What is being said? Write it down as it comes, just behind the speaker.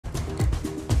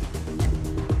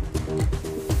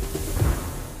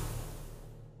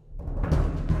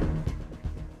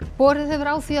Borið hefur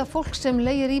á því að fólk sem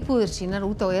leigir íbúðir sínar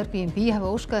út á Airbnb hafi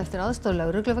óskað eftir aðstoð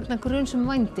lögreglu vegna gruns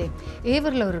vændi.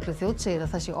 Yfirlögregluþjónn segir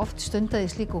að það sé oft stundað í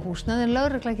slíku húsnæði en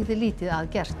lögregla geti lítið að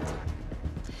gert.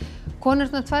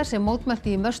 Konurnar tvær sem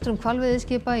mótmæltu í möstrum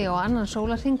hvalveiðiskipa á annan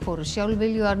sólarhring fóru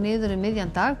sjálfviljugar niður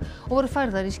miðjan dag og voru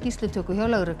færðar í skýrslutöku hjá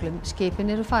lögreglu. Skipin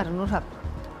eru farin úr höfn.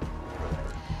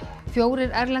 4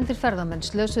 erlendir ferðamenn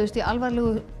slösuðust í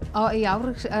alvarlegu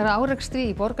árekstri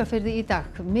í Borgarfirði í dag.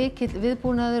 Mikill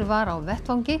viðbúnaður var á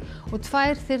vettvangi og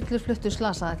 2 þyrlur fluttu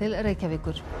slasaða til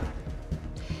Reykjavíkur.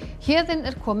 Héðinn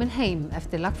er kominn heim.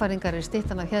 Eftir lagfæringar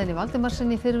styttan af Héðinni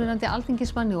Valdimarssyni, fyrrverandi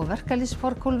alþingismanni og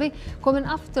verkalýðsforkólfi,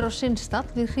 kominn aftur á sinn stall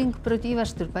við Hringbraut í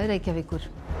Vesturbæ Reykjavíkur.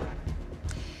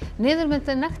 Niður með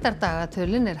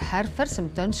nektardagatölin er herferð sem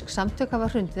dönsk samtök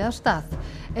hafa hrundið af stað.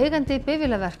 Eigandi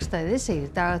bifvélaverkstæði segir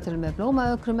dagatölin með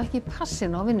blómaökrum ekki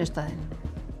passin á vinnustaðinn.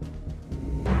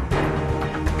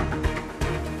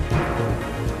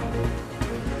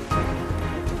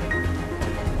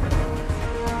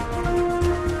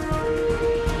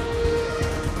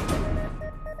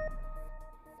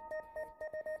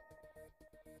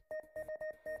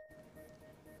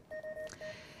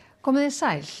 Komið þið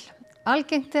sæl.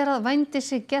 Algengt er að vændi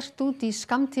sé gert út í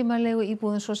skammtímalegu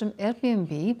íbúðum svo sem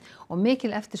Airbnb og mikil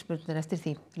eftirspurn eftir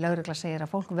því. Lögregla segir að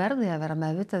fólk verði að vera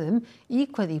meðvitað í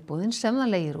hvað íbúðin sem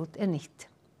það leigir út er nýtt.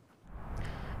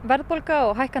 Verðbólga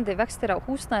og hækkandi vextir á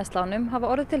húsnæðislánum hafa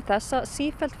orðið til þess að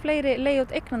sífellt fleiri leigja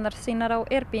út eignirnar sínar á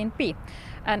Airbnb.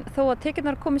 En þó að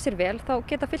tekjurnar komi sér vel þá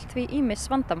geta fylgt því ýmis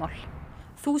vandamál.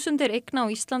 Þúsundir eigna á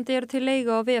Íslandi eru til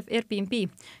leigu á vef Airbnb,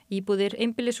 íbúðir,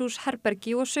 einbýlishús,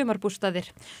 herbergi og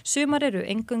sumarbústaðir. Sumar eru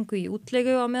eingöngu í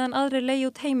útleigu á meðan aðrir leigja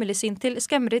út heimili sín til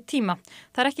skemmri tíma.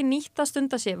 Það er ekki nýtt að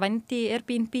stunda sér vændi í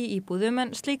Airbnb-íbúðum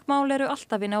en slík mál eru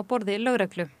alltaf inni á borði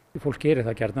lögreglu. Fólk gerir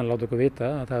það gjarnan, láta okkur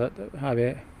vita að það hafi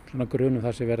svona grunum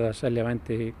þar sem verið að selja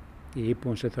vændi í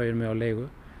íbúðum sem þau eru með á leigu,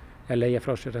 eða leigja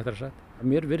frá sér réttara sagt.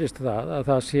 Mér virðist að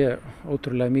það sé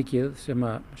ótrúlega mikið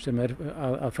sem er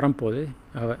að framboði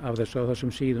af þessum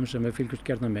síðum sem við fylgjumst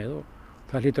gjarnan með og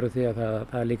það hlýtur af því að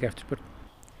það er líka eftirspurn.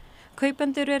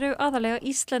 Kaupendur eru aðalega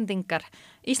Íslendingar.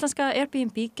 Íslenska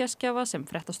Airbnb-gestgjafa sem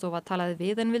Fréttastofa talaði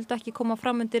við en vildu ekki koma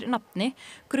fram undir nafni,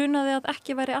 grunaði að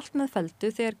ekki væri allt með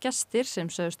felldu þegar gestir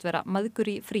sem sögðust vera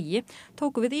mæðgur í fríi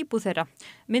tóku við íbúð þeirra.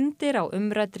 Myndir á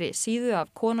umræddri síðu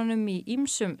af konunum í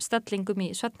ýmsum stellingum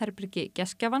í svefnherbergi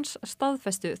gestgjafans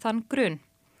staðfestu þann grun.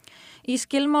 Í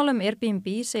skilmálum Airbnb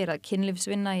segir að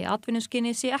kynlífsvinna í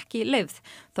atvinnuskyni sé ekki leyfð,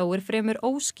 þó er fremur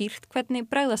óskýrt hvernig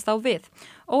bregðast á við.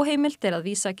 Óheimilt er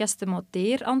að vísa gestum á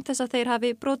dyr án þess að þeir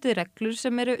hafi brotið reglur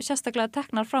sem eru sérstaklega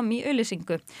teknar fram í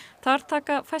auglýsingu. Þar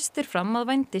taka fæstir fram að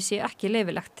vændi sé ekki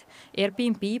leyfilegt.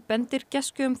 Airbnb bendir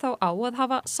gestum þá á að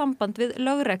hafa samband við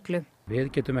lögreglu. Við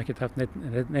getum ekki haft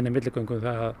neina milligöngu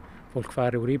það að fólk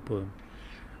fari úr íbúðum.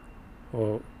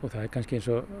 Og það er kannski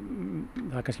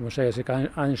má segja sig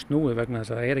aðeins snúið vegna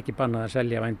þess að það er ekki bannað að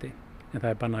selja vændi en það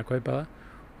er bannað að kaupa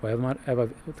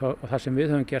það og það sem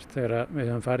við höfum gert þegar við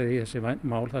höfum farið í þessi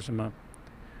mál þar sem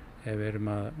við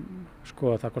erum að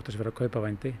skoða það hvort þessi verið að kaupa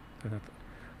vændi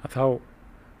að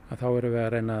þá erum við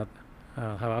að reyna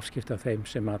að hafa afskipti af þeim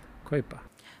sem að kaupa.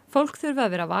 Fólk þurfa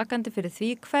að vera vakandi fyrir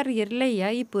því hverjir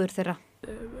leigja íbúðir þeirra.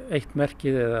 Eitt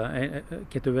merkið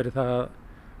getur verið það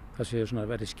sé svona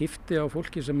verið skipti á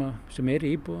fólki sem er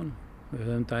í íbúðun. Við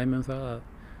höfum dæmi það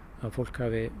að fólk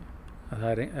hafi að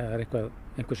það er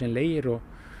einhver sem leigir og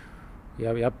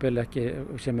jafnvel ekki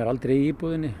sem er aldrei í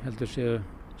íbúðinni heldur sé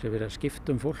verið að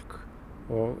skipta fólk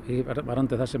og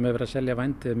varðandi það sem er verið að selja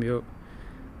vændi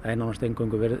það er nánast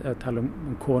eingöngu verið að tala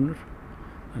konur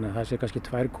þannig að það sé kannski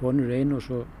 2 konur einu og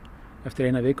svo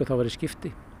eftir eina viku þá verið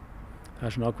skipti. Það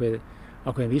er svona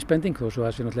ákveðin vísbending þó svo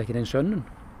það sé náttúrulega ekki nein sönnun.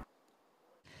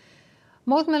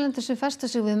 Mótmælendur sem festu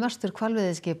sig við möstur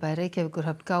hvalveiðiskipa í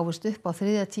Reykjavíkurhöfn gáfust upp á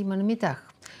 3. tímanum í dag.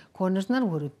 Konurnar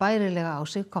voru bærilega á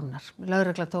sig komnar.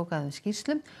 Lögregla tók að þeim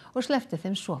skýrslu og sleppti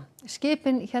þeim svo.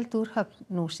 Skipin héldu úr höfn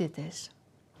nú síðdegis.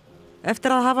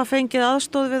 Eftir að hafa fengið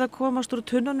aðstoð við að komast úr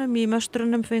tunnunum í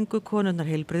möstrunum fengu konurnar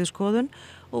heilbrigðisskoðun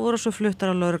og voru svo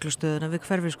fluttar á lögreglustöðuna við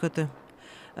Hverfisgötu.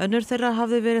 Önnur þeirra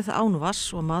hafði verið án vatns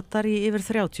og matar í yfir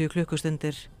 30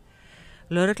 klukkustundir.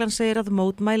 Lögreglan segir að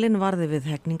mótmælin varði við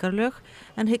hegningarlög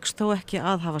en hyggst þó ekki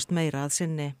aðhafast meira að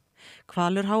sinni.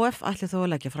 Hvalur HF ætli þó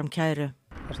að leggja fram kæru.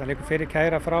 Það liggur fyrir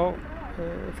kæra frá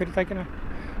fyrirtækinu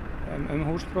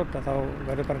húsbrot þá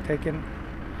verður bara tekin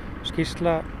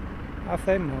skýrsla af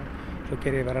þeim og svo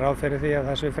gerir ég vera ráð fyrir því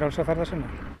að það sé frjálsa ferða sinna.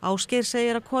 Ásgeir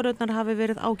segir að konurnar hafi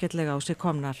verið ágætlega á sig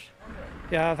komnar.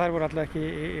 Já, þær voru alltaf ekki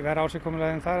í vera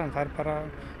ásigkomulega en þar en þær bara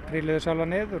príluðu sjálfa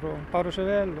niður og báru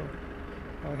sig vel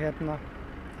og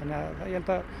Þannig að ég held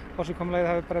að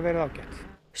ásigkomulagið hafi bara verið ágætt.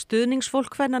 Stuðningsfólk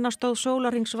kvennanna stóð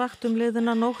sólarhringsvakt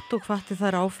liðina nótt og hvatti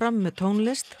þær áfram með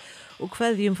tónlist og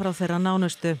kveðjum frá þeirra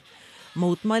nánustu.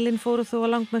 Mótmælin fóru þó að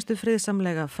langmestu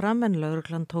friðsamlega fram en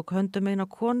lögreglan tók höndum eina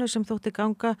konu sem þótti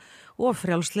ganga og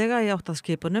frjálslega í átt að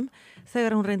skipunum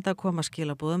þegar hún reyndi að koma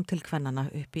skilaboðum til kvennanna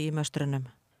uppi í möstrunum.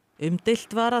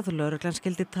 Umdeilt var að lögreglan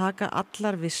skyldi taka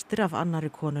allar vistir af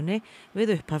annarri konunni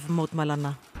við upphaf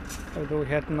mótmælanna. Ef þú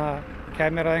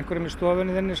kæmir að einhverjum í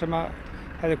stofunni þinni sem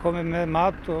hefði komið með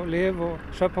mat og lyf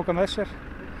og svefnpoka með sér,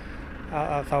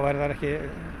 að þá væri það ekki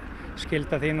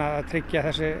skylda þín að tryggja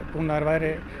þessi búnaður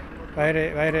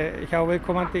væri hjá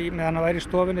viðkomandi meðan það væri í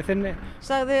stofunni þinni.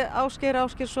 Sagði Ásgeir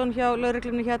Ásgeirsson hjá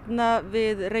lögreglunni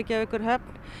við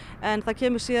Reykjavíkurhöfn, en það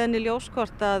kemur síðan í ljós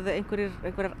hvort að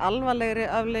einhverjar alvarlegri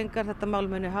afleiðingar þetta mál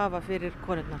muni hafa fyrir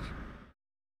konurnar.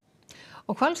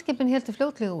 Og hvalskipin héldu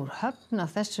fljótlega úr höfn af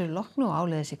þessu loknu og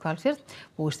áleiðis í Hvalfjörð,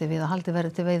 búist við að haldi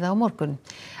verði til veiða á morgun.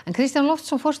 En Kristján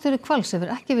Loftsson, forstjóri Hvals,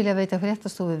 hefur ekki viljað veita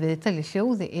fréttastofu viðtal í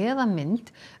hljóði eða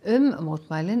mynd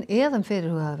mótmælin eða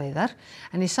fyrirhugaðar veiðar,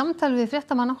 en í samtali við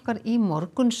fréttamann okkar í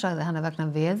morgun sagði hann að vegna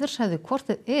veðurs hefði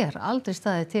hvort aldrei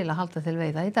staðið til að halda til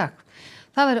veiða í dag.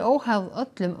 Það veri óháð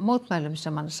öllum mótmælum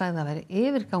sem hann sagði að veri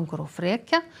yfirgangur og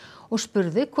frekja og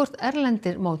spurði hvort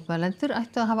erlendir mótmælendur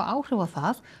ættu að hafa áhrif á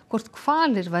það hvort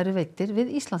hvalir væru veiddir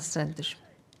við Íslandsstrendur.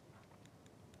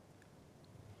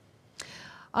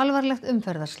 Alvarlegt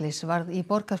umferðarslys varð í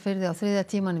Borgarfirði á 3.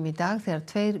 tímanum í dag þegar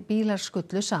 2 bílar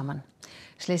skullu saman.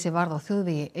 Slysið varð á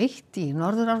þjóðvegi 1 í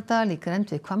Norðurárdal í grennd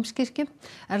við Hvammskirkju.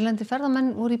 Erlendir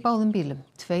ferðamenn voru í báðum bílum,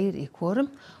 2 í hvorum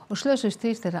og slösuðust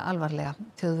 3 þeirra alvarlega.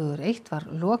 Þjóðvegur 1 var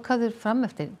lokaður fram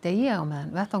eftir degi á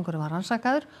meðan vettvangurinn var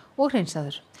rannsakaður og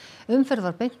hreinsaður. Umferð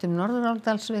var beint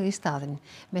Norðurárdalsveg í staðinn.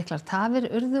 Miklar tafir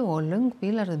urðu og löng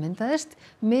bílaröð myndaðist.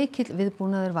 Mikill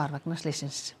viðbúnaður var vegna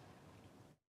slysins.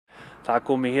 Það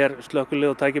komi hér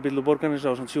slökkvilið og tækjabíll úr Borgarnesi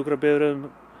ásamt sjúkrabifreiðum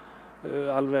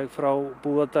alveg frá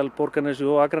Búðardal, Borgarnesi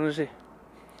og Akranesi.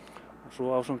 Og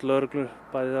svo ásamt lögreglu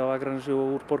bæði á Akranesi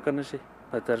og úr Borgarnesi.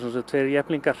 Þetta er svona 2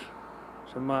 jeplingar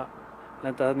sem að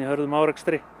lenda þarna í hörðum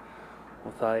árekstri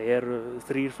og það eru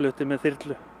 3 fluttir með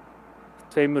þyrlu.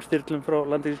 2 þyrlum frá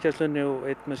Landhelgisgæslunni og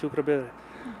 1 með sjúkrabifreið.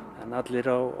 En allir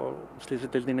á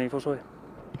slysadeildinni í Fossvogi.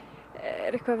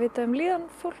 Er eitthvað vitað líðan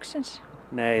fólksins?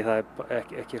 Nei, það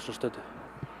er ekki svo stöddu.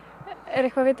 Er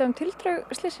eitthvað vitað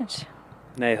tildrög slysins?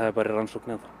 Nei, það er bara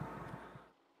rannsókn ennþá.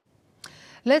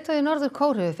 Leiðtogi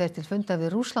Norður-Kóreu fer til funda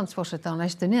við Rússlandsforseta á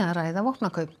næstunni að ræða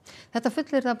vopnakaup. Þetta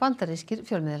fullyrða bandarískir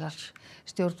fjölmiðlar.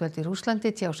 Stjórnvöld í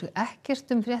Rússlandi tjá sig ekkert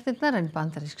fréttirnar en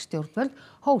bandarísk stjórnvöld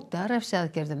hóta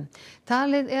refsiaðgerðum.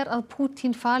 Talið er að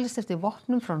Pútín falist eftir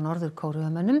vopnum frá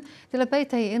Norður-Kóreumönnum til að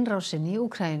beita í innrásinni í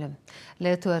Úkraínu.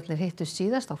 Leiðtogarnir hittust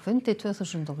síðast á fundi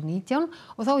 2019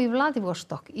 og þá í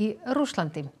Vladivostok í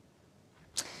Rússlandi.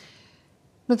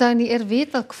 Nú Dagný,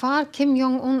 vitað hvar Kim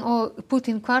Jong-un og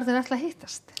Pútín hvar þeir ætla að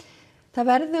hittast? Það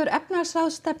verður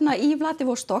efnahagsráðstefna í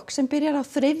Vladivostok sem byrjar á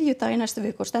þriðjudag í næstu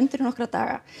viku og stendur í nokkra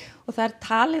daga. Og það er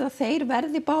talið að þeir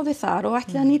verði báði þar og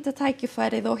ætli að nýta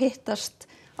tækifærið og hittast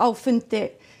á fundi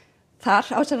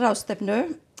þar á þessari ráðstefnu.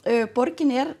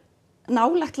 Borgin er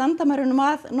nálægt landamærunum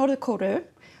að Norður-Kóreu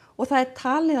og það er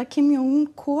talið að Kim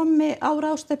Jong-un komi á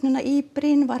ráðstefnuna í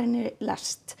brýnvarinni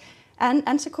lest.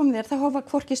 En sem komið þá hafa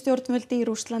hvorki stjórnvöldi í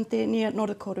Rússlandi né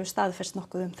Norður-Kóreu staðfest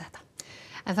nokkuð þetta.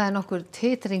 En það er nokkur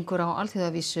titringur á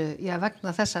alþjóðavísu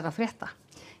vegna þessara frétta?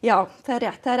 Já, það er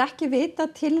rétt. Það er ekki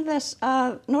vitað til þess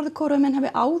að Norður-Kóreumenn hafi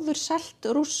áður selt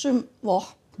Rússum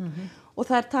vopn og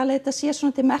það er talið þetta sé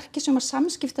svona til merkis að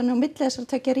samskiptanum á milli þessara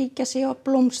tveggja ríkja sé að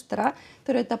blómstra. Þau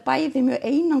eru þetta bæði mjög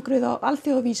einangruð á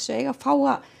alþjóðavísu að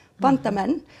fáa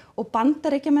bandamenn og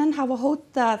Bandaríkjamenn hafa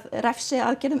hótað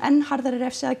refsiaðgerðum, enn harðari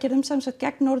refsiaðgerðum samsagt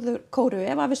gegn Norður-Kóreu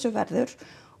ef af þessu verður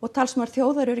og talsmaður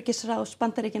þjóðaröryggisráðs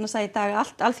Bandaríkjanna sagði í dag að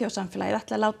allt alþjóðasamfélagið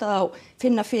ætla að láta þá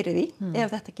finna fyrir því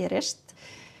ef þetta gerist.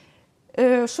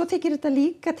 Svo þykir þetta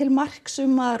líka til marks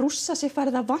að Rússa sé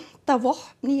farið að vanta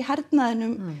vopn í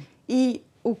hernaðinum í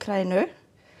Úkraínu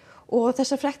og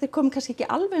þessar fréttir komu kannski ekki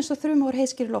alveg eins og þruma úr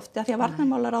heiðskíru lofti af því að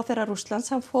varnarmálaráðherra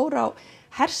Rússlands hann fór á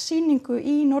hersýningu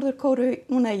í Norður-Kóreu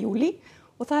núna í júlí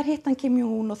og þar hitt hann Kim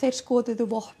Jong-un og þeir skoðuðu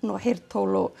vopn og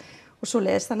heyrtól og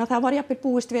svoleiðis þannig að það var jafnvel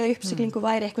búist við að uppsiglingu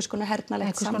væri einhvers konar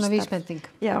hernalegt samstarf. Einhvers konar vísbending.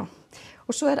 Já.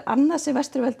 Og svo er annað sem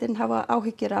Vesturveldin hafa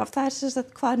áhyggjur af það er sem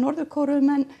sagt hvað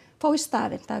Norður-Kóreumenn fá í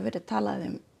staðinn. Það hefur verið talað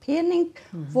pening,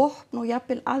 vopn og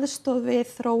jafnvel aðstoð við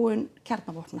þróun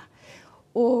kjarnavopna.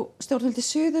 Og stjórnvöld í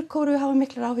Suður-Kóreu hafa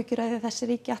miklar áhyggjur að þessi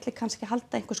ríki ætli kannski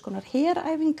halda einhvers konar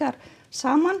heræfingar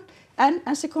saman en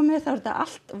sem komið þá er þetta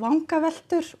allt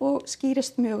vangaveltur og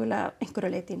skýrist mögulega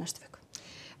einhverju leyti í næstu viku.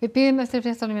 Við bíðum eftir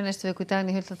fréttunum í næstu viku.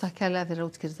 Dagný Hulda, takk kærlega fyrir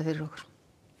að útskýra þetta fyrir okkur.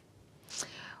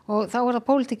 Og þá það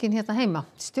pólitíkin hérna heima.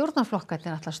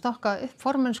 Stjórnarflokkarnir ætla að stokka upp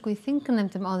formennsku í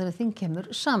þingnefndum áður en þing kemur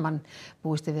saman.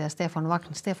 Búist við að Stefán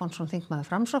Vagn Stefánsson þingmaður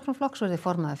Framsóknarflokks verði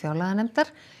formaður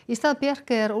fjárlaganefndar í stað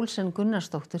Bjarkeyjar Olsen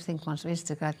Gunnarsdóttur þingmanns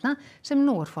Vinstri grænna sem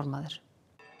nú formaður.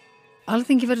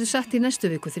 Alþingi verður sett í næstu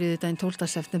viku þriðjudaginn 12.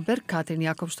 september. Katrín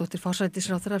Jakobsdóttir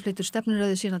forsætisráðherra flytur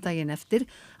stefnuræðu sína daginn eftir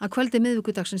að kvöldi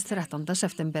miðvikudagsins 13.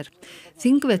 september.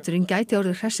 Þingveturinn gæti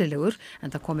orðið hressilegur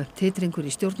en það kom upp titringur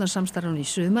í stjórnarsamstarfinu í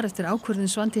sumar eftir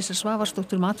ákvörðun Svandísar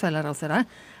Svavarsdóttur matvælaráðherra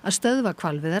að stöðva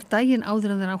hvalveiðar daginn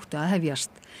áður en þær áttu að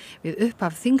hefjast. Við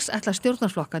upphaf þings ætla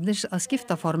stjórnarflokkarnir að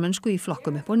skipta formennsku í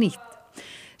flokkum upp og nýtt.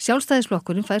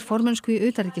 Sjálfstæðisflokkurinn fær formennsku í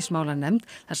utanríkismálanefnd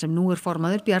þar sem nú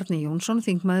formaður Bjarni Jónsson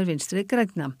þingmaður Vinstri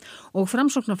grænna og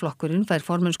Framsóknarflokkurinn fær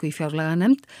formennsku í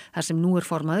fjárlaganefnd þar sem nú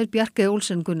formaður Bjarkeyjar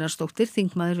Olsen Gunnarsdóttir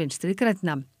þingmaður Vinstri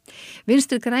grænna.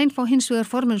 Vinstri græn fá hins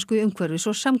vegar formennsku í umhverfis-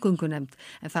 og samgöngunefnd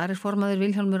en þar formaður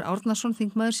Vilhjálmur Árnason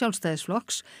þingmaður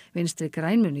Sjálfstæðisflokks. Vinstri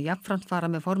græn munu jafnframt fara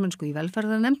með formennsku í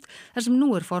velferðarnefnd þar sem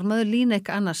nú formaður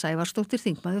Líneik Anna Sævarsdóttir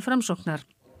þingmaður Framsóknar.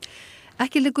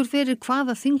 Ekki liggur fyrir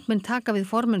hvaða þingmenn taka við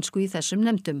formennsku í þessum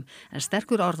nefndum, en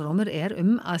sterkur orðrómur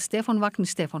að Stefán Vagn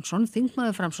Stefánsson,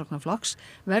 þingmaður Framsóknarflokks,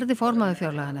 verði formaður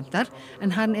fjárlaganefndar,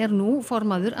 en hann nú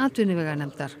formaður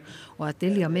atvinnuveganefndar og að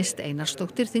Diljá Mist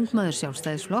Einarsdóttir, þingmaður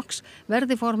Sjálfstæðisflokks,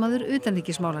 verði formaður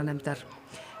utanríkismálanefndar.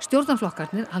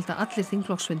 Stjórnarflokkarnir halda allir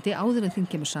þingflokksfundi áður en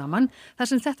þing kemur saman, þar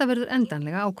sem þetta verður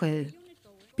endanlega ákveðið.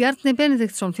 Bjarni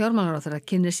Benediktsson fjármálaráðherra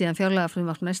kynnir síðan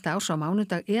fjárlagafrumvarp næsta árs á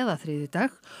mánudag eða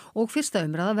þriðjudag og fyrsta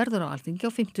umræða verður á Alþingi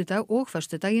á fimmtudag og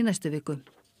föstudag í næstu viku.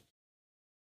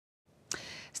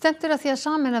 Stefnt að því að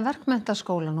sameina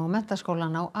verkmenntaskólann og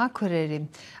menntaskólann á Akureyri.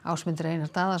 Ásmundur Einar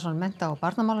Daðason mennta- og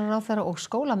barnamálaráðherra og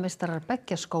skólameistarar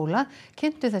beggja skóla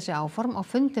kynntu þessi áform á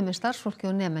fundi með starfsfólki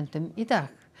og nemendum í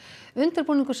dag.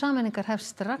 Undirbúningur sameiningar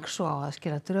hefst strax og á að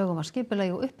skila drögum að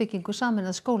skipulagi og uppbyggingu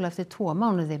sameinað skóla eftir 2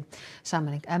 mánuði.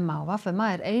 Sameining MA og VMA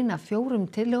ein af 4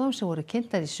 tillögum sem voru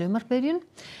kynntar í sumarbyrjun.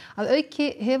 Að auki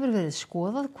hefur verið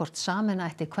skoðað hvort sameina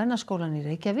ætti Kvennaskólann í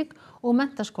Reykjavík og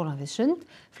Menntaskólann við Sund,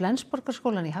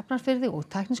 Flensborgarskólann í Hafnarfirði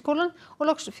og Tækniskólann og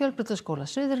loks Fjölbrautaskóla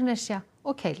Suðurnesja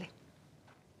og Keili.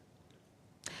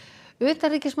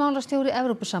 Utanríkismálastjóri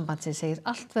Evrópusambandsins segir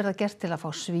allt verða gert til að fá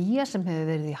Svíja sem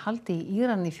hefur verið í haldi í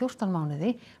Íran í 14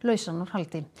 mánuði lausan úr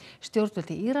haldi.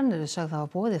 Stjórnvöld í Íran sögð hafa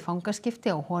boðið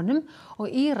fangaskipti á honum og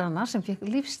Írana sem fékk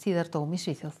lífstíðardóm í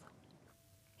Svíþjóð.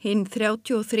 Hinn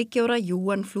 33 ára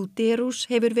Juan Flúterus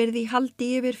hefur verið í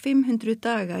haldi yfir 500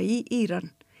 daga í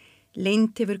Íran.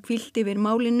 Leynd hefur hvílt yfir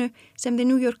málinu sem The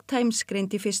New York Times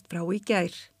greindi fyrst frá í gær.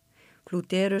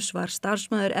 Flúterus var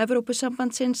starfsmaður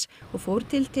Evrópusambandsins og fór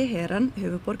til Teheran,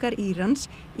 höfuðborgar Írans,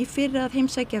 í fyrra að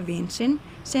heimsækja vin sinn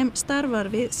sem starfar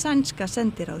við sænska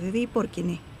sendiráðið í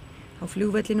borginni. Á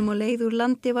flugvellinum og leið úr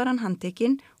landi var hann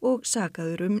handtekinn og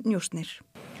sakaður njósnir.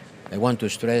 I want to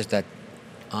stress that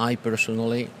I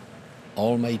personally,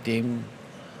 all my team,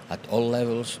 at all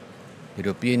levels,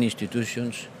 European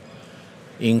institutions,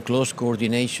 in close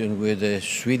coordination with the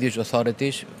Swedish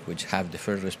authorities, which have the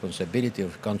first responsibility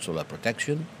of consular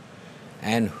protection,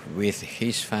 and with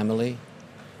his family,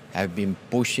 have been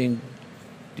pushing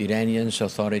the Iranian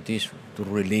authorities to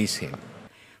release him.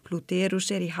 Flúterus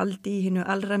í haldi í hinu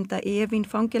alræmda Evin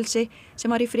fangelsi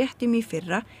sem var í fréttum í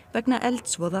fyrra vegna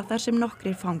eldsvoða þar sem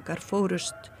nokkrir fangar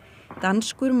fórust.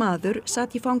 Danskur maður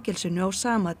satt í fangelsinu á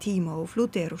sama tíma og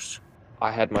Flúterus. I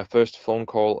had my first phone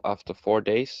call after 4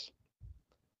 days.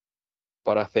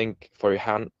 But I think for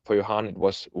Johan it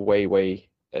was way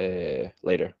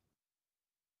later.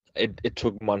 It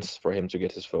took months for him to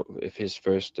get his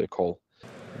first call.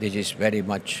 This is very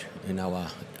much in our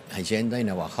agenda, in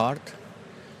our heart,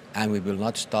 and we will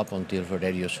not stop until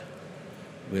Flúterus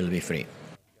will be free.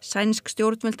 Sænsk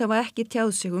stjórnvöld hafa ekki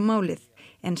tjáð sig málið,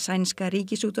 en sænska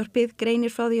ríkisútvarpið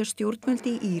greinir frá því að stjórnvöld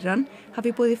í Íran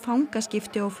hafi boðið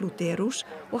fangaskipti á Flúterus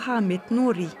og Hamid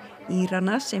Nori,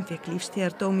 Írana sem fekk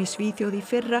lífstíðardóm í Svíþjóð í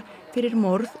fyrra fyrir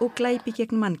morð og glæpi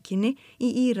gegn mannkyni í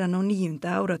Íran á 9.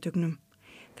 áratugnum.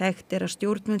 Þekkt að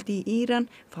stjórnvöld í Íran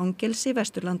fangelsi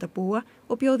vesturlandabúa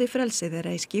og bjóði frelsi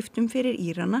þeirra í skiptum fyrir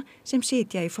Írana sem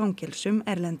sitja í fangelsum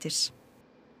erlendis.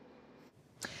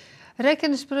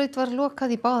 Reykjanesbraut var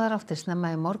lokað í báðar áttir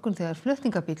snemma í morgun þegar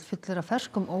flutningabíll fullur af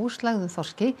ferskum óslagðum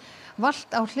þorski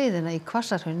valt á hliðina í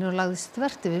Hvassahrauni og lagðist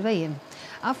þvert yfir veginn.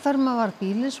 Afferma var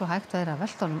bílinn svo hægt væri að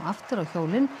velta honum aftur á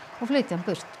hjólinn og flytja hann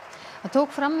burt. Það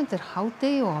tók fram undir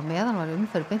hádegi og á meðan var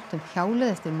umferð beint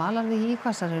hjálið eftir malarvegi í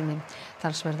Hvassahrauni.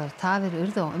 Talsverðar tafir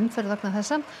urðu á umferð vegna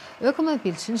þessa. Ökumaður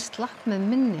bílsins slapp með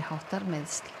minni háttar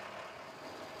meiðsl.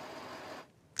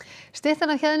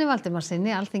 Styttan af Héðinni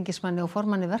Valdimarssyni, alþingismanni og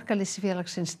formanni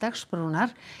verkalýðsfélagsins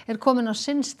Dagsbrúnar, komin á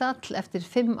sinn stall eftir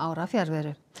 5 ára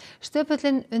fjarveru.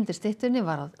 Stöpullinn undir styttunni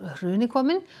var að hruni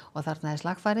komin og þarfnaðist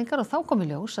lagfæringar og þá kom í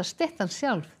ljós að styttan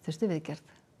sjálf þurfti viðgerð.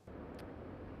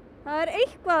 Það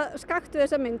eitthvað skakt við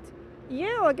þessa mynd.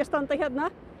 Ég á ekki að standa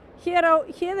hérna. Hér á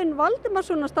Héðinn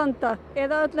Valdimarsson að standa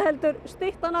eða öllu heldur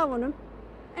styttan af honum.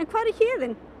 En hvar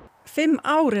Héðinn? 5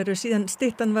 ár eru síðan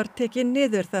styttan var tekin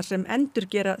niður þar sem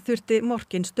endurgera þurfti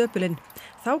morkin stöpulinn.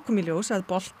 Þá kom í ljós að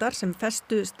boltar sem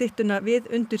festu styttuna við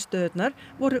undirstöðurnar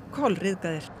voru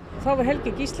kolryðgaðir. Þá var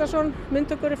Helgi Gíslason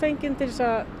myndhöggvari fenginn til þess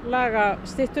að laga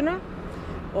styttuna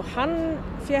og hann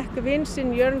fékk vin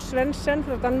sinn Jörn Svendsen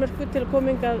frá Danmörku til að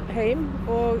koma hingað heim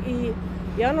og í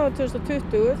janúar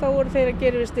 2020 þá voru þeir að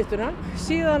gera við styttuna.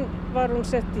 Síðan var hún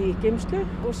sett í geymslu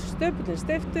og stöpullinn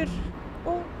steyptur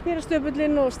og hér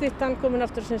stöpullinn og styttan komin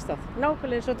aftur á sinn stað.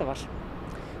 Nákvæmlega eins og þetta var.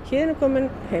 Héðinn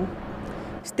komin heim.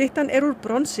 Styttan úr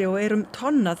bronsi og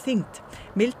tonna þyngd.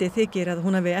 Mildi þykir að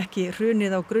hún hafi ekki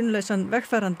hrunið á grunnlausan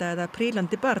vegfaranda eða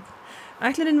prílandi barn.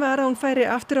 Ætlunin var að hún færi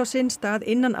aftur á sinn stað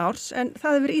innan árs en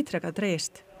það hefur ítrekað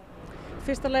dregist.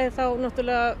 Fyrsta lagi þá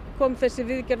náttúrulega kom þessi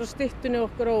viðgerð á styttunni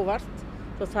okkur óvart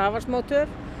og það var smá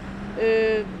töf.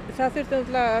 Það þurfti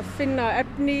náttúrulega að finna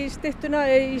efni í styttuna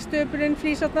í stöpullinn,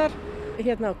 flísarnar.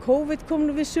 COVID kom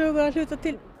nú við sögu að hluta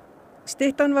til.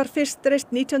 Styttan var fyrst reist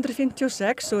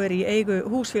 1956 og í eigu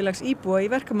húsfélags íbúa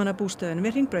í verkamannabústöðunum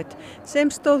við Hringbraut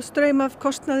sem stóð straum af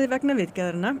kostnaði vegna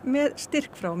viðgerðarna með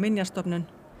styrk frá Minjastofnun.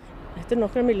 Þetta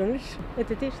nokkrar milljónir,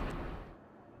 þetta dýrt.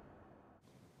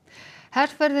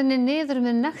 Herferðinni niður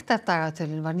með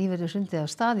nektardagatölin var nýverið hrundið af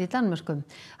stað í Danmörku.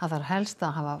 Það þarf helst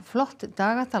að hafa flott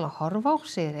dagatal að horfa á,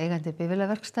 segir eigandi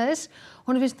bifvélaverkstæðis.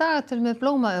 Honum finnst dagatöl með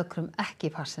blómaökrum ekki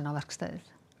passin á verkstæðið.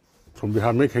 Vi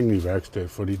har dem ikke hængende i værksted,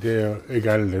 fordi det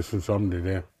ikke alle, der synes om det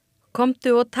der.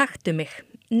 Komdu og taktu mig.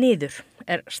 Niður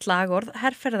slagorð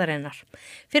herferðarinnar.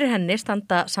 Fyrir henni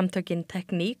standa samtökin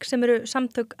Tekník sem eru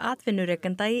samtök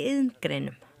atvinnurekenda í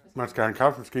iðngreinum. Man skal have en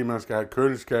kaffemaskine, man skal have et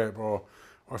køleskab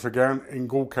og så gerne en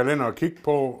god kalender at kigge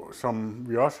på, som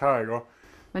vi også har, ikke?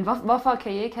 Men hvorfor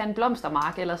kan I ikke have en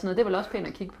blomstermark eller sådan noget? Det er vel også pænt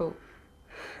at kigge på?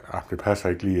 Ja, det passer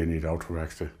ikke lige ind i et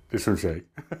autoværksted. Det synes jeg ikke.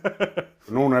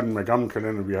 Nogle af dem er gamle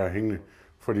kalender, vi har hængende,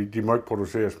 fordi de må ikke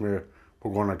produceres mere på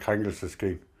grund af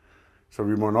krænkelsesgen. Så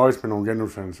vi må nøjes med nogle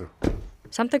genudsendelser.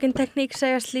 Samtökin Tekník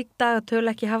segja slík dagatöl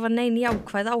ekki hafa nein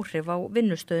jákvæð áhrif á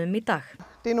vinnustöðum í dag.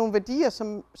 Det er nogle værdier,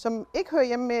 som ikke hører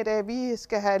hjemme med, at vi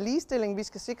skal have ligestilling. Vi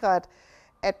skal sikre,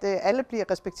 at alle bliver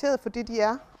respekteret for det, de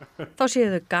er. Þá séu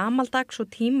þau gamaldags og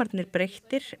tímarnir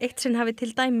breyttir. Eitt sinn hafi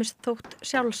til dæmis þótt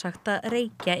sjálfsagt að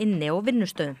reykja inni á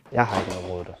vinnustöðum. Jeg har ikke noget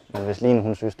imod det, men hvis Line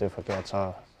hun synes det er forkert,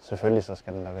 så selvfølgelig så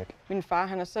skal den der væk. Min far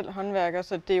han er selv håndværker,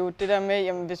 så det er jo det der med,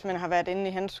 jamen, hvis man har været inde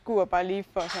i hans skur bare lige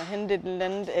for at hente et eller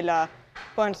andet, eller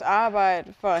på hans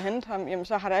arbejde for at hente ham, jamen,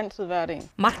 så har det altid været en.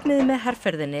 Markmiðið með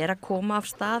herferðinni að koma af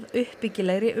stað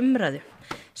uppbyggilegri umræðu.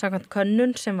 Samkvæmt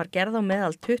könnun sem var gerð á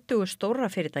meðal 20 stóra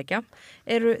fyrirtækja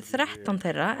eru 13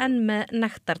 þeirra enn með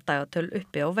nektardagatöl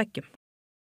uppi á veggjum.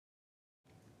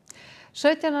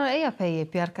 17 ára eyjapeyji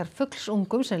bjargar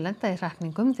fuglsungum sem lenda í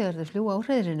hrakningum þegar þau fljúga á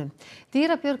hreiðrinu.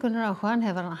 Dýrabjörgunaráhugann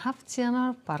hefur hann haft síðan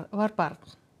hann var barn.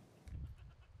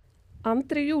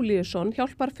 Andri Júlíusson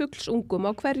hjálpar fuglsungum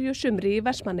á hverju sumri í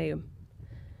Vestmannaeyjum.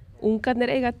 Ungarnir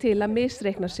eiga til að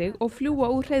misreikna sig og fljúga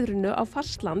úr hreiðrinu á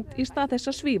fastland í stað þess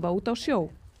að svífa út á sjó.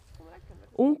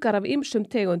 Ungar af ýmsum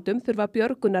tegundum þurfa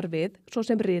björgunar við, svo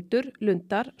sem ritur,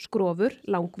 lundar, skrofur,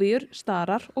 langvíur,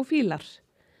 starar og fílar.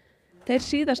 Þeir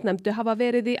síðastnefndu hafa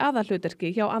verið í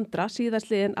aðalhlutverki hjá Andra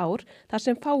síðastliðin ár þar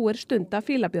sem fáir stunda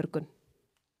fýlabjörgun.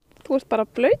 Þú ert bara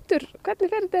blautur. Hvernig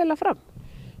fer þetta eiginlega fram?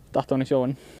 Datt hann í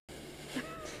sjóinn.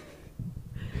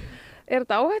 Er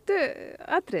þetta áhættu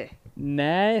atriði?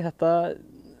 Nei, þetta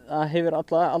hefur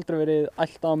aldrei verið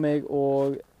allt á mig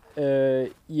og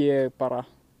ég bara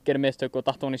gerir mistök og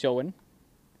datt hann í sjóinn.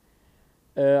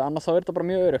 Annars þá er þetta bara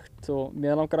mjög öruggt og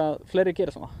mér langar að fleiri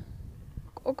gera svona.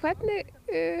 Og hvernig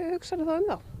hugsaðu þá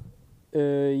þá?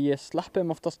 Ég sleppi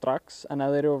þeim ofta strax, en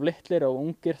ef þeir eru of litlir og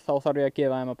ungir þá þarf ég að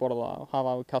gefa þeim að borða og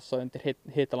hafa á kassa undir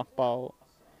hitalampa og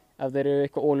ef þeir eru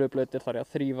eitthvað olíublautir þarf ég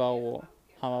að þrífa og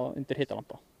hafa undir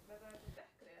hitalampa.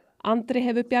 Andri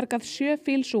hefur bjargað 7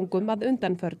 fílsungum að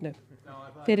undanförnu.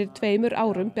 Fyrir 2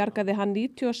 árum bjargaði hann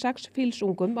 96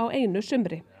 fílsungum á einu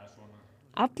sumri.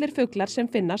 Allir fuglar sem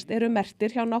finnast eru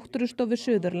merktir hjá Náttúrustofu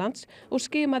Suðurlands og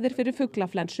skimaðir fyrir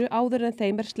fuglaflensu áður en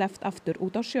þeim sleppt aftur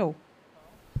út á sjó.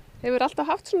 Hefur alltaf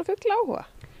haft svona fugla áhuga?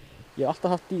 Ég hef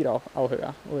alltaf haft dýra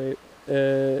áhuga og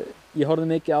ég horfði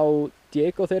mikið á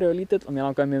Diego þegar ég var lítill og mér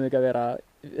langaði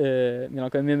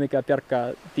mjög mikið að bjarga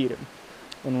dýrum.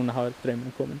 og núna hafa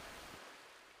draumurinn kominn.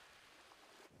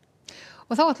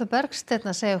 Og þá ætlar Bergsteinn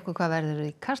að segja okkur hvað verður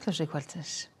í Kastljósi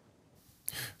kvöldsins.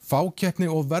 Fákeppni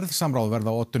og verðsamráð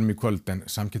verða á oddunum í kvöld en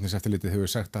Samkeppniseftirlitið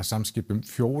hefur sagt að Samskipum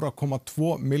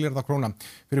 4,2 milljarða króna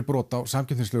fyrir brot á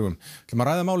samkeppnislögum. Til að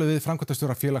ræða málið við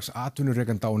framkvæmdastjóra félags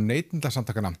atvinnurekenda og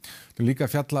neytendasamtakanna. Til líka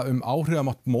að fjalla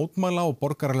áhrifamátt mótmæla og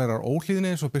borgaralegar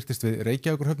óhlýðni eins og birtist við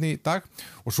Reykjavíkurhöfni í dag.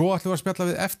 Og svo ætlum við að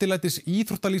spjalla við eftirlætis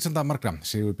íþróttalýsanda margra,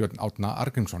 Sigurbjörn Árna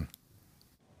Argrímsson.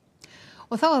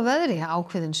 Og þá að veðri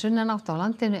ákveðin sunnanátt á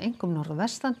landinu einkum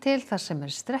norðvestan til þar sem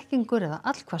strekkingur eða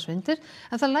allhvassvindur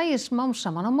en það lægir smám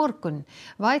saman á morgun.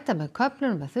 Væta með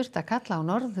köflunum með þurrt að kalla á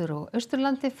norður- og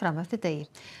austurlandi fram eftir degi.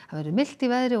 Það verður milt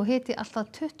í veðri og hiti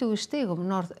alltaf 20 stigum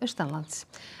norðaustanlands.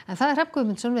 En það Hrafn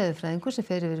Guðmundsson veðurfræðingur sem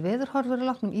fer yfir veðurhorfur að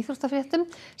loknum íþróttafréttum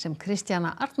sem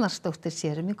Kristjana Arnarsdóttir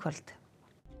sér í kvöld.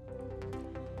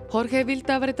 Jorge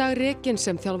Vilda var í dag rekinn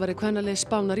sem þjálfari kvennaliðs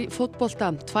Spánar í fótbolta.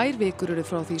 2 vikur eru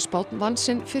frá því Spánn vann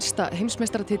sinn fyrsta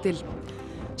heimsmeistaratitil.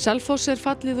 Selfoss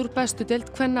fallið úr bestu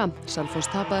deild kvenna. Selfoss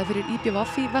tapaði fyrir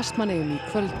IBVF í Vestmannaeyjum í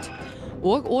kvöld.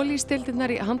 Og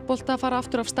Ólís-deildirnar í handbolta fara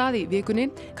aftur af stað í vikunni.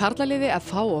 Karlaliði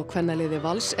FH og kvennaliði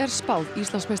Vals spáð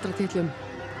Íslandsmeistaratitlum.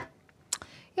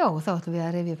 Já, þá ætlum við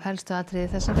að rifja upp helstu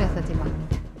atriði þessa fréttatíma.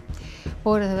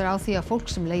 Borið hefur á því að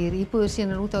fólk sem leigir íbúðir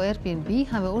sínar út á Airbnb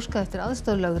hafi óskað eftir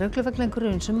aðstoð lögreglu vegna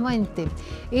gruns vændi.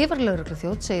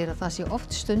 Yfirlögregluþjónn segir að það sé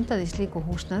oft stundað í slíku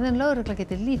húsnæði en lögregla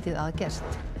geti lítið að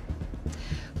gert.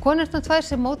 Konurnar 2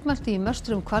 sem mótmæltu í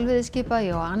möstrum hvalveiðiskipa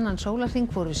í á annan sólarhring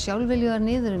voru sjálfviljugar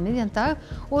niður miðjan dag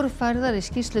og voru færðar í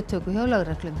skýrslutöku hjá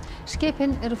lögreglu.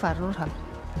 Skipin eru farin úr höfn.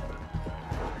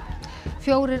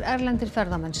 4 erlendir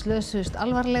ferðamenn slösuðust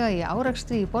alvarlega í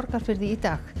árekstri í Borgarfirði í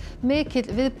dag. Mikill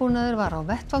viðbúnaður var á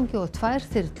vettvangi og 2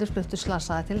 þyrlur fluttu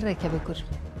slasaða til Reykjavíkur.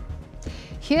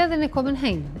 Héðinn kominn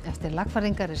heim. Eftir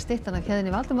lagfæringar styttan af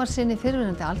Héðinni Valdimarssyni,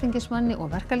 fyrrverandi alþingismanni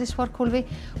og verkalýðsforkólfi,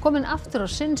 kominn aftur á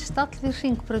sinn stall við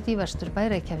Hringbraut í Vesturbæ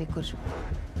Reykjavíkur.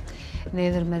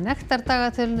 Niður með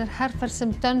nektardagatölin herferð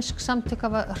sem dönsk samtök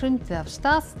hafa hrundið af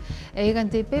stað.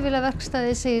 Eigandi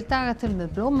bifvélaverkstæði segir dagatöl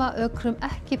með blómaökrum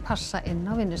ekki passa inn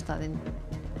á vinnustaðinn.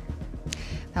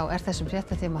 Þá þessum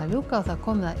fréttatíma að ljúka og það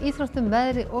komið að íþróttum,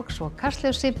 veðri og svo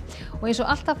Kastljósi. Og eins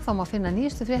og alltaf þá má finna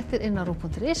nýjustu fréttir inn á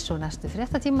rúv.is og næstu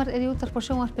fréttatímar í útvarpi og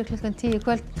sjónvarpi klukkan 10 í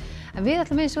kvöld. En við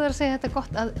ætlum eins og að segja þetta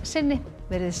gott að sinni.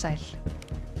 Verið sæl.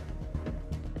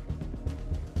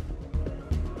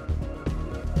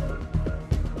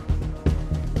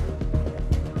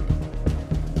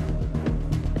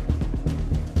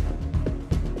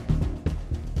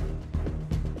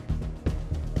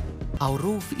 Á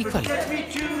RÚV í kvöld.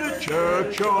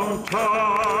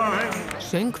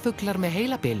 Söngfuglar með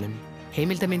heilabilun.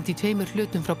 Heimildamynd í 2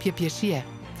 hlutum frá PPC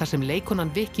þar sem leikonan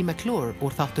Vicky McClure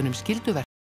úr þáttunum Skilduverk